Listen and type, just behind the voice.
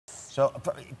So,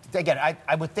 again,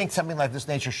 I would think something like this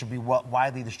nature should be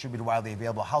widely distributed, widely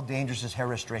available. How dangerous is hair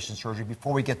restoration surgery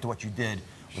before we get to what you did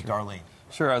with Darlene?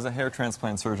 Sure, as a hair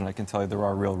transplant surgeon, I can tell you there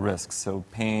are real risks. So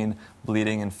pain,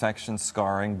 bleeding, infection,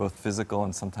 scarring, both physical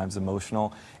and sometimes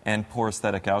emotional, and poor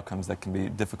aesthetic outcomes that can be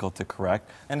difficult to correct.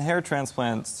 And hair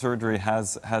transplant surgery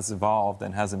has evolved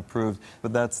and has improved,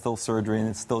 but that's still surgery and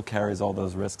it still carries all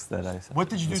those risks that I What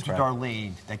did you described. do to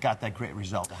Darlene that got that great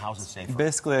result? And how's it safe?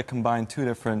 Basically, I combined two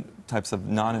different types of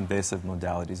non-invasive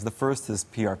modalities. The first is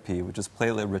PRP, which is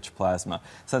platelet-rich plasma.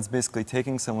 So that's basically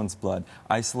taking someone's blood,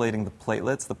 isolating the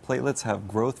platelets. The platelets have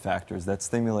growth factors that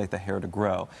stimulate the hair to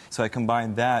grow. So I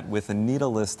combined that with a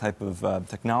needleless type of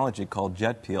technology called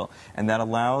jet peel, and that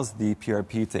allows the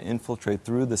PRP to infiltrate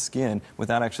through the skin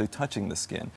without actually touching the skin.